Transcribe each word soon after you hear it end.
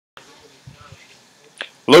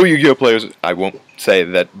Hello, Yu-Gi-Oh players. I won't say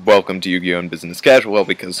that welcome to Yu-Gi-Oh! And Business Casual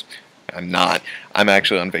because I'm not. I'm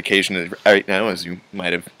actually on vacation right now, as you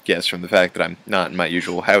might have guessed from the fact that I'm not in my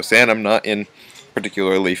usual house and I'm not in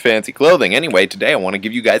particularly fancy clothing. Anyway, today I want to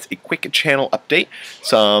give you guys a quick channel update,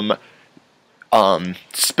 some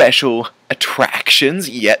special attractions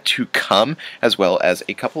yet to come, as well as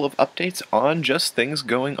a couple of updates on just things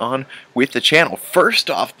going on with the channel. First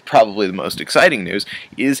off, probably the most exciting news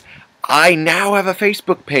is I now have a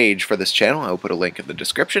Facebook page for this channel. I'll put a link in the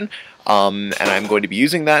description, and I'm going to be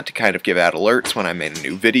using that to kind of give out alerts when I make a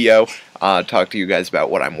new video, talk to you guys about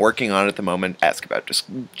what I'm working on at the moment, ask about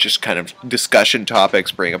just kind of discussion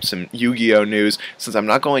topics, bring up some Yu-Gi-Oh! News, since I'm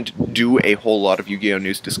not going to do a whole lot of Yu-Gi-Oh!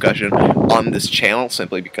 News discussion on this channel,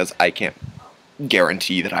 simply because I can't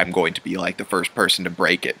guarantee that I'm going to be like the first person to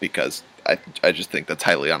break it, because I just think that's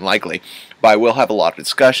highly unlikely. But I will have a lot of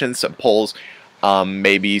discussions, some polls,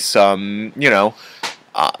 maybe some,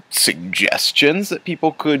 suggestions that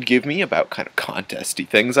people could give me about kind of contesty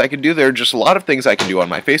things I could do. There are just a lot of things I can do on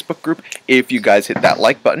my Facebook group if you guys hit that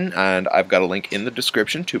like button, and I've got a link in the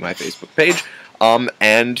description to my Facebook page,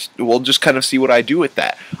 and we'll just kind of see what I do with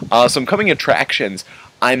that. Some coming attractions.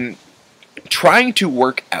 I'm trying to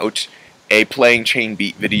work out a playing Chain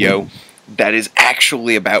Beat video that is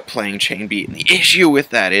actually about playing Chain Beat, and the issue with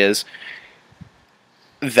that is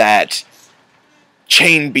that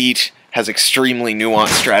Chain Beat has extremely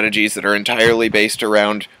nuanced strategies that are entirely based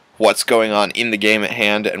around what's going on in the game at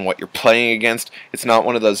hand and what you're playing against. It's not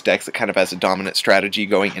one of those decks that kind of has a dominant strategy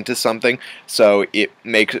going into something, so it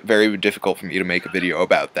makes it very difficult for me to make a video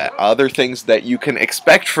about that. Other things that you can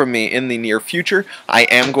expect from me in the near future, I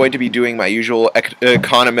am going to be doing my usual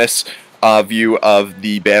economist's view of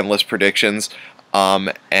the ban list predictions,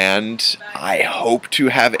 and I hope to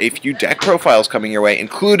have a few deck profiles coming your way,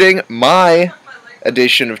 including my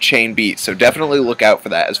edition of Chain Beat, so definitely look out for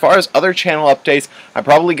that. As far as other channel updates, I'm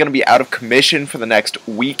probably going to be out of commission for the next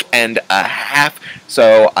week and a half,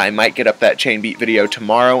 so I might get up that Chain Beat video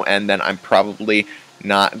tomorrow, and then I'm probably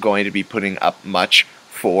not going to be putting up much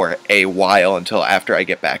for a while until after I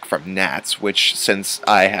get back from Nats, which, since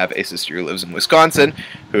I have a sister who lives in Wisconsin,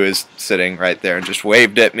 who is sitting right there and just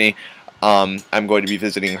waved at me, I'm going to be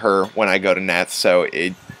visiting her when I go to Nats, so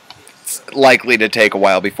it's likely to take a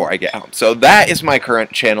while before I get home. So that is my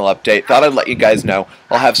current channel update. Thought I'd let you guys know.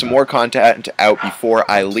 I'll have some more content out before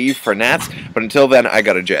I leave for Nats, but until then, I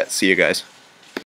gotta jet. See you guys.